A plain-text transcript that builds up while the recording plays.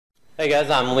Hey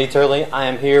guys, I'm Lee Turley. I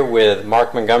am here with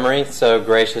Mark Montgomery, so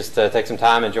gracious to take some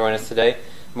time and join us today.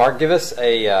 Mark, give us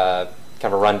a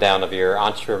kind of a rundown of your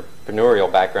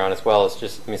entrepreneurial background as well as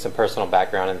just some personal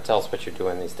background, and tell us what you're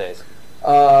doing these days.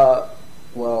 We'll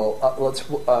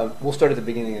start at the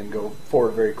beginning and go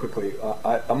forward very quickly.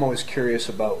 I'm always curious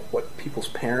about what people's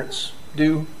parents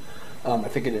do. I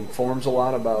think it informs a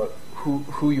lot about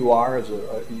who you are as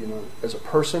a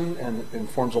person, and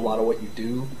informs a lot of what you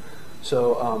do.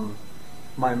 So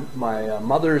my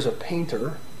mother is a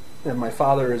painter, and my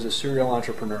father is a serial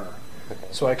entrepreneur. Okay.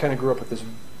 So I kind of grew up with this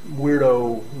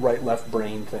weirdo right-left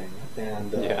brain thing, and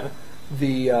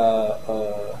the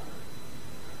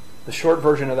short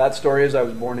version of that story is I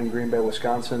was born in Green Bay,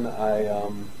 Wisconsin.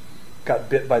 I got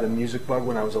bit by the music bug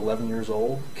when I was 11 years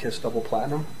old, Kiss double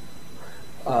platinum,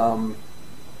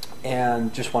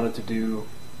 and just wanted to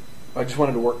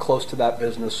work close to that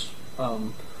business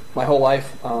my whole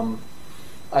life.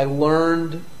 I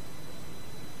learned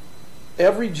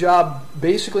every job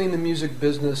basically in the music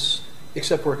business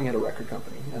except working at a record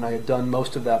company, and I had done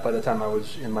most of that by the time I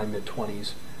was in my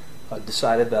mid-20s. I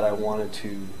decided that I wanted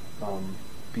to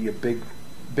be a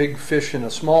big fish in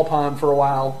a small pond for a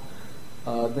while.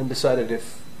 Then decided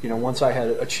once I had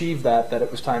achieved that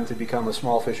it was time to become a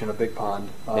small fish in a big pond.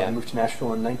 I moved to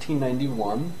Nashville in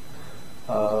 1991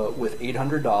 with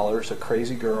 $800, a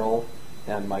crazy girl,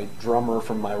 and my drummer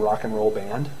from my rock and roll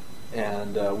band,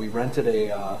 and we rented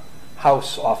a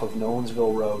house off of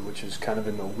Nolensville Road, which is kind of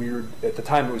in the weird, at the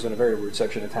time it was in a very weird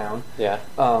section of town. Yeah.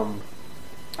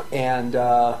 And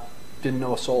didn't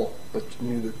know a soul, but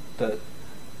knew that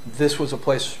this was a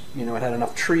place, it had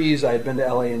enough trees. I had been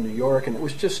to LA and New York, and that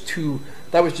was just too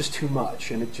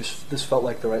much, and this felt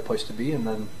like the right place to be. And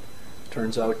then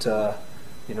turns out, the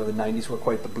 90s were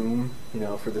quite the boom,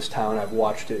 for this town. I've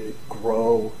watched it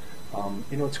grow.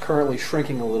 It's currently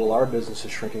shrinking a little. Our business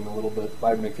is shrinking a little bit.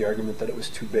 I'd make the argument that it was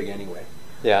too big anyway.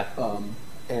 Yeah.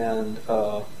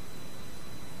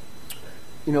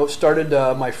 Started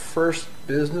my first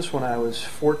business when I was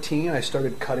 14. I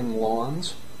started cutting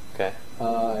lawns. Okay.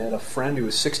 I had a friend who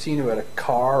was 16 who had a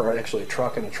car, or actually a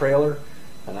truck and a trailer,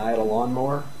 and I had a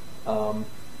lawnmower.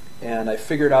 And I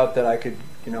figured out that I could,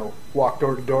 walk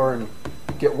door to door and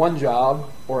get one job,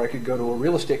 or I could go to a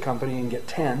real estate company and get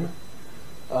 10.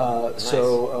 Nice.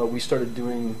 So we started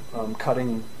doing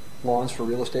cutting lawns for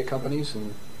real estate companies,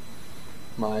 and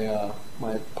my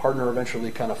partner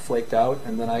eventually kind of flaked out,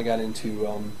 and then I got into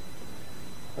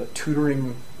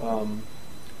tutoring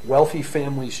wealthy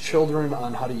families' children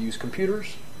on how to use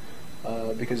computers,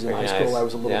 because in high school I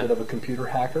was a little bit of a computer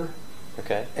hacker.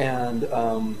 Okay. And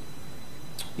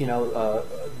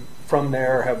from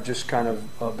there have just kind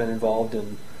of been involved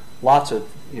in lots of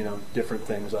different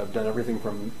things. I've done everything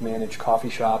from manage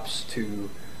coffee shops to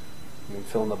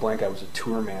fill in the blank. I was a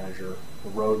tour manager, a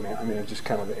road man. Just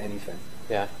kind of anything.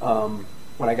 Yeah.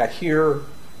 When I got here,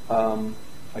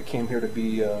 I came here to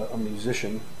be a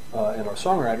musician and a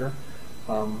songwriter.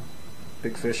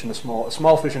 Big fish in a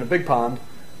small fish in a big pond.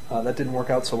 That didn't work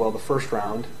out so well the first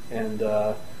round, and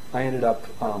I ended up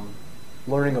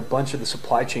learning a bunch of the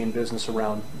supply chain business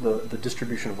around the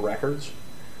distribution of records.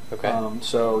 Okay.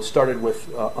 So started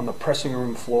with on the pressing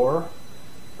room floor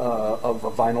of a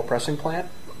vinyl pressing plant.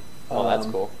 Oh, that's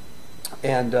cool.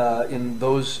 And in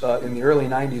the early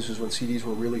 '90s was when CDs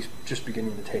were really just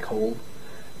beginning to take hold,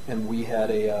 and we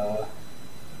had an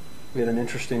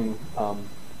interesting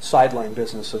sideline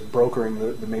business of brokering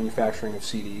the manufacturing of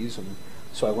CDs, and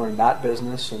so I learned that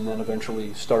business, and then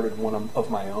eventually started one of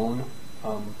my own.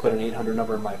 Put an 800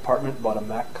 number in my apartment, bought a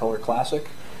Mac Color Classic,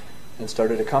 and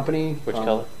started a company. Which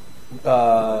color?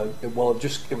 It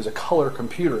was a color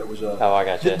computer. It was a. Oh, I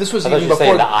got you. This was I thought even you were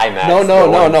before saying the iMac. No.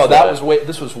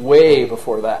 This was way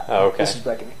before that. Oh, okay. This is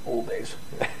back in the old days.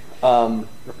 I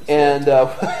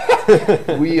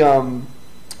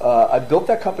built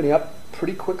that company up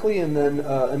pretty quickly, and then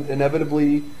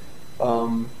inevitably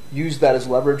used that as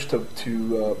leverage to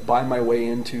buy my way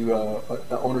into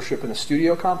ownership in a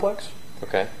studio complex.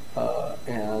 Okay.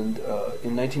 And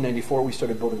in 1994, we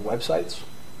started building websites.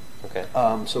 Okay.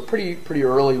 So pretty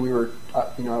early, we were, I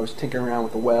was tinkering around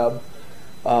with the web,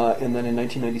 and then in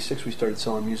 1996 we started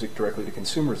selling music directly to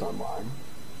consumers online.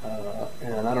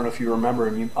 And I don't know if you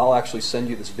remember, I'll actually send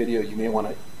you this video. You may want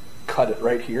to cut it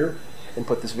right here and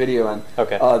put this video in.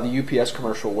 Okay. The UPS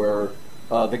commercial where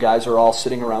the guys are all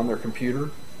sitting around their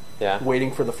computer,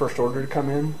 waiting for the first order to come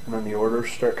in, and then the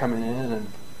orders start coming in,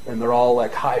 and they're all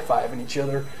like high-fiving each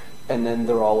other, and then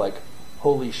they're all like,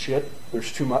 holy shit,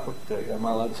 there's too much. Am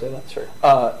I allowed to say that? Sure.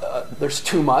 There's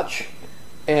too much.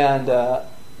 And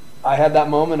I had that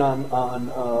moment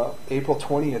on April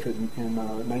 20th in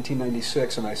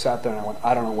 1996, and I sat there and I went,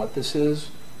 I don't know what this is,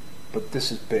 but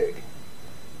this is big.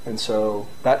 And so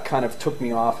that kind of took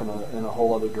me off in a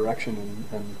whole other direction,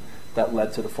 and that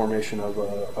led to the formation of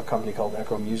a company called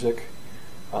Echo Music.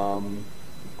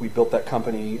 We built that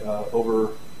company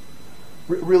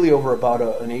really over about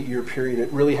an 8-year period.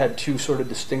 It really had two sort of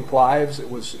distinct lives.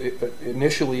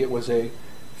 Initially it was a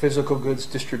physical goods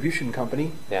distribution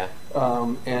company. Yeah.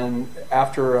 And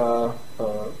after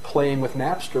playing with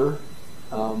Napster,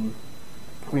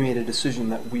 we made a decision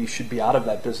that we should be out of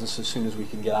that business as soon as we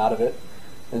can get out of it.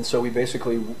 And so we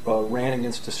basically ran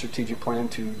against a strategic plan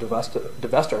to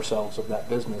divest ourselves of that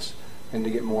business and to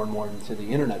get more and more into the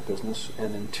internet business.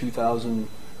 And in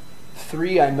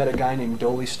 2003, I met a guy named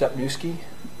Dolly Stepniewski,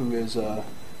 who is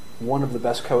one of the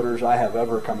best coders I have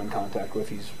ever come in contact with.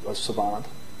 He's a savant,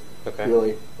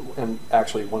 really, and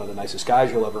actually one of the nicest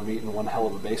guys you'll ever meet, and one hell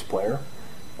of a bass player.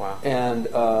 Wow. And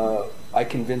I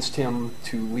convinced him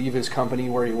to leave his company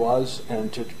where he was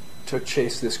and to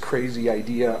chase this crazy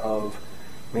idea of,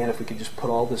 man, if we could just put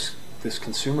all this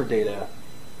consumer data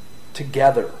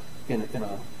together in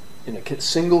a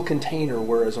single container,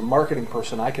 where as a marketing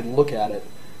person I could look at it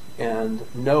and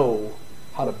know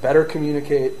how to better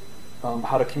communicate,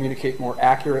 how to communicate more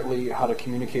accurately, how to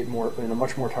communicate more in a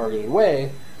much more targeted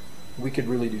way, we could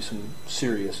really do some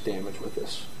serious damage with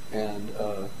this. And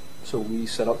so we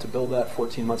set out to build that.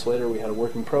 14 months later, we had a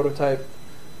working prototype.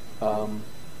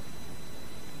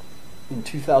 In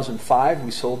 2005,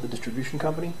 we sold the distribution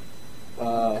company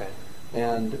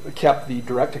and kept the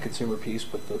direct-to-consumer piece,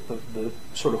 but the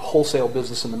sort of wholesale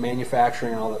business and the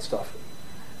manufacturing and all that stuff,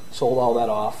 sold all that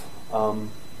off.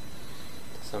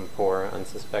 Some poor,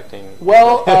 unsuspecting.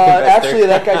 Well, actually,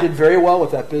 that guy did very well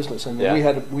with that business. I mean,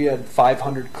 Yeah. we had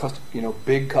 500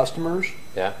 big customers.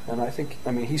 Yeah.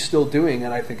 And he's still doing,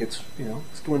 and I think it's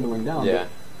dwindling down. Yeah.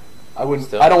 I wouldn't.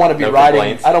 Still, I don't want to be no riding.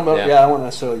 complaints. I don't know. Yeah. Yeah, I don't want to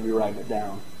necessarily be riding it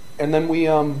down. And then we,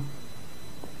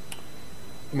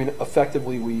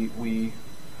 effectively we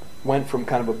went from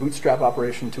kind of a bootstrap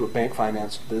operation to a bank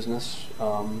financed business.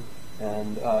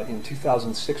 And in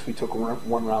 2006, we took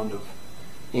one round of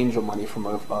angel money from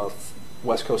a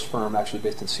West Coast firm, actually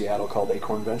based in Seattle, called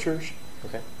Acorn Ventures.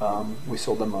 Okay. We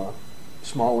sold them a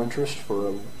small interest for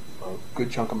a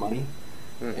good chunk of money,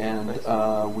 and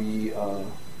nice. We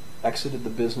exited the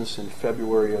business in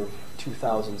February of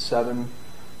 2007.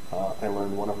 I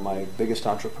learned one of my biggest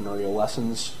entrepreneurial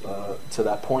lessons to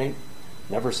that point: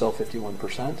 never sell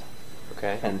 51%.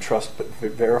 Okay. And trust but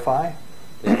verify.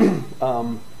 Yeah.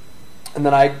 And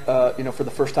then I, for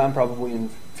the first time probably in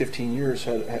 15 years,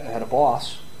 had a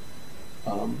boss,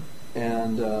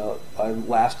 and I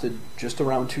lasted just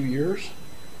around 2 years.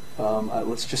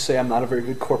 Let's just say I'm not a very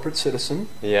good corporate citizen.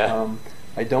 Yeah.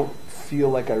 I don't feel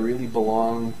like I really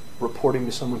belong reporting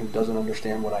to someone who doesn't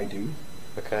understand what I do.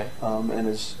 Okay. And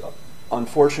is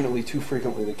unfortunately too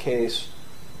frequently the case.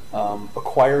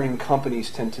 Acquiring companies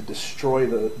tend to destroy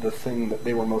the thing that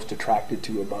they were most attracted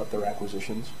to about their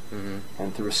acquisitions. Mm-hmm.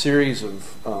 And through a series of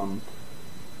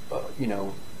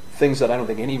things that I don't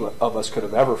think any of us could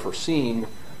have ever foreseen,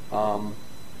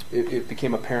 it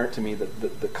became apparent to me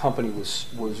that the company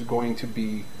was going to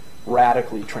be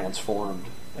radically transformed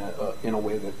in a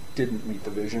way that didn't meet the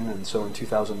vision. And so in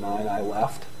 2009 I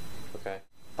left. Okay.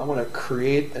 I want to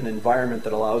create an environment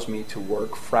that allows me to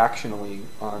work fractionally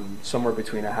on somewhere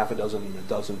between a half a dozen and a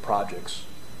dozen projects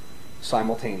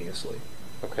simultaneously.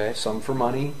 Okay. Some for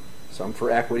money, some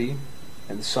for equity,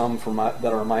 and some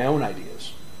that are my own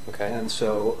ideas. Okay. And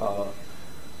so,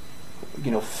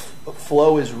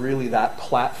 Flow is really that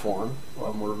platform.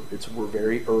 We're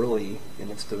very early in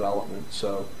its development.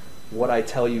 So, what I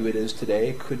tell you it is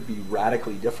today could be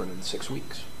radically different in 6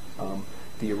 weeks.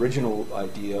 The original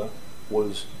idea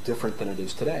was different than it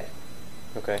is today.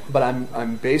 Okay. But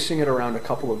I'm basing it around a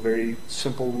couple of very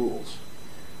simple rules.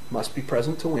 Must be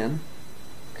present to win.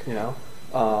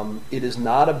 It is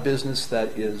not a business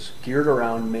that is geared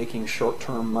around making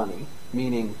short-term money.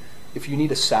 Meaning, if you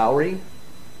need a salary,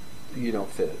 you don't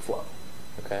fit at Flow.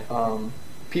 Okay.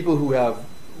 People who have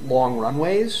long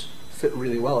runways fit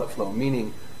really well at Flow.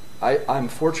 Meaning, I'm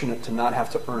fortunate to not have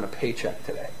to earn a paycheck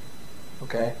today.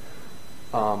 Okay.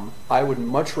 I would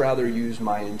much rather use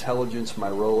my intelligence, my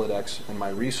Rolodex, and my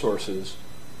resources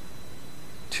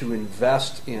to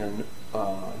invest in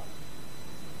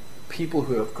people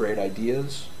who have great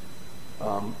ideas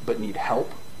but need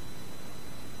help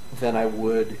than I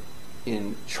would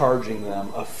in charging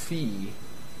them a fee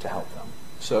to help them.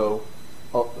 So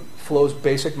Flow's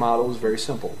basic model is very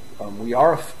simple.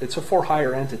 It's a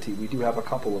for-hire entity. We do have a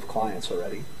couple of clients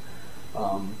already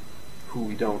who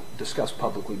we don't discuss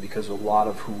publicly because a lot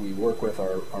of who we work with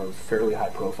are fairly high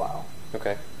profile.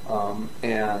 Okay.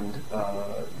 And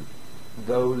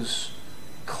those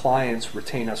clients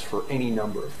retain us for any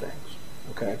number of things.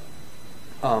 Okay.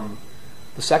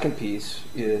 The second piece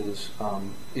is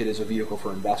it is a vehicle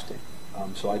for investing.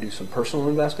 So I do some personal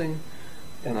investing,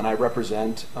 and then I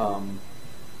represent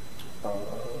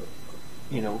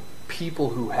people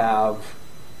who have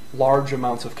large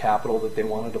amounts of capital that they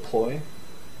want to deploy,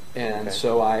 and Okay.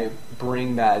 so I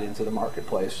bring that into the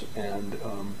marketplace and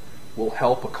will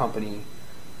help a company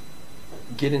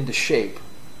get into shape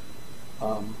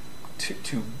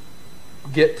to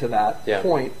get to that Yeah.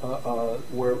 point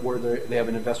where they have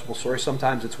an investable story.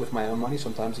 Sometimes it's with my own money,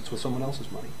 sometimes it's with someone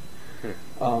else's money.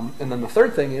 And then the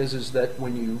third thing is that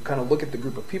when you kind of look at the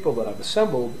group of people that I've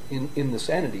assembled in this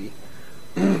entity,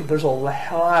 there's a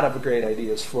lot of great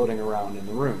ideas floating around in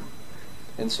the room.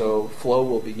 And so Flo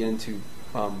will begin to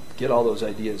get all those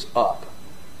ideas up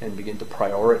and begin to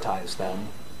prioritize them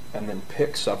and then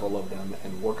pick several of them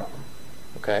and work on them.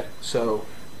 Okay. So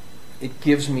it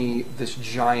gives me this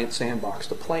giant sandbox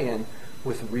to play in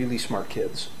with really smart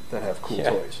kids that have cool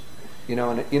toys.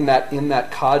 And in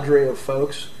that cadre of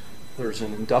folks, there's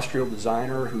an industrial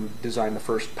designer who designed the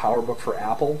first power book for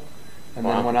Apple, and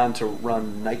then went on to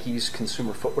run Nike's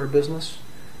consumer footwear business.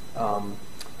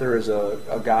 There is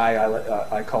a guy,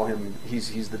 I call him,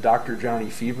 he's the Dr. Johnny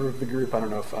Fever of the group. I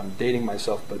don't know if I'm dating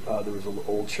myself, but there was an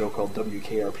old show called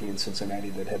WKRP in Cincinnati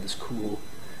that had this cool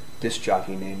disc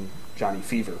jockey named Johnny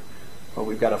Fever. Well,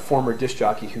 we've got a former disc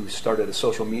jockey who started a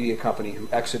social media company who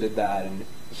exited that, and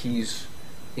he's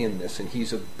in this, and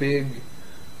he's a big,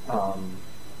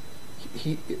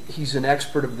 he's an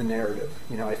expert of the narrative.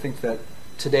 I think that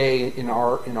today in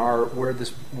our where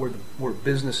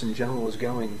business in general is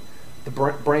going, the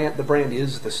brand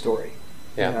is the story.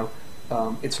 Yeah.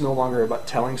 It's no longer about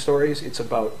telling stories; it's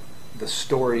about the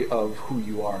story of who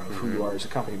you are, of who you are as a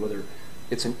company, whether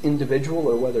it's an individual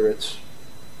or whether it's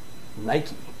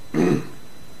Nike.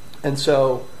 And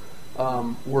so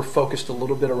we're focused a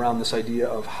little bit around this idea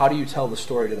of how do you tell the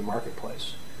story to the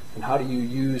marketplace, and how do you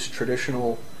use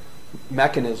traditional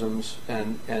mechanisms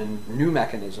and new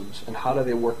mechanisms, and how do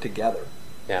they work together?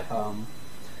 Yeah.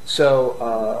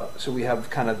 So we have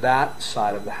kind of that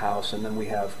side of the house, and then we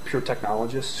have pure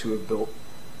technologists who have built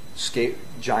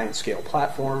giant scale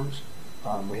platforms.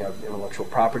 We have intellectual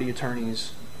property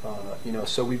attorneys.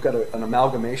 So we've got an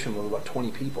amalgamation of about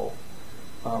 20 people,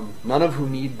 none of who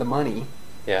need the money,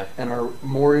 and are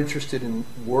more interested in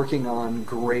working on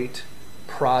great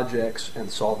projects and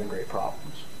solving great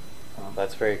problems.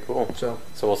 That's very cool. So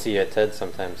we'll see you at TED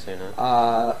sometime soon,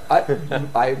 huh?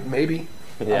 I maybe.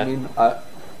 Yeah. I mean,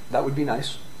 that would be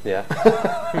nice. Yeah.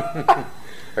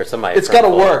 Or somebody. It's got to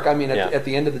work. I mean, Yeah. at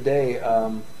the end of the day,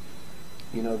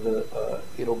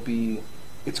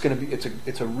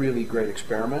 it's a really great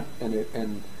experiment,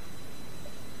 and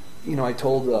I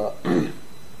told a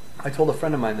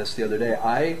friend of mine this the other day.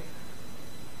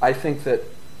 I think that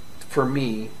for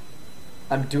me,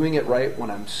 I'm doing it right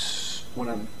when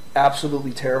I'm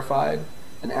absolutely terrified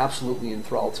and absolutely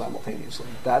enthralled simultaneously.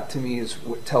 That to me is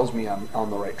what tells me I'm on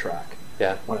the right track.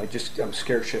 Yeah. When I'm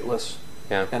scared shitless,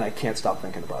 and I can't stop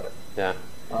thinking about it. Yeah.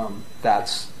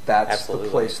 That's Absolutely.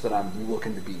 the place that I'm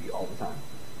looking to be all the time.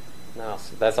 No,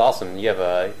 that's awesome. You have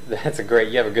a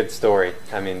good story.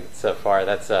 I mean, so far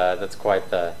that's quite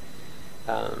the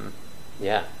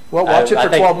yeah. Well, watch it for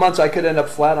 12 months. I could end up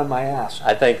flat on my ass.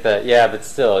 I think that but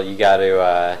still you got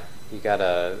to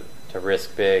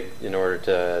risk big in order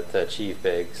to achieve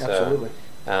big. So, Absolutely.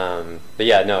 But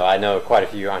yeah, no, I know quite a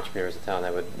few entrepreneurs in town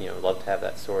that would love to have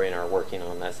that story and are working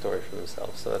on that story for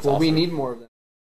themselves. So that's awesome. We need more of that.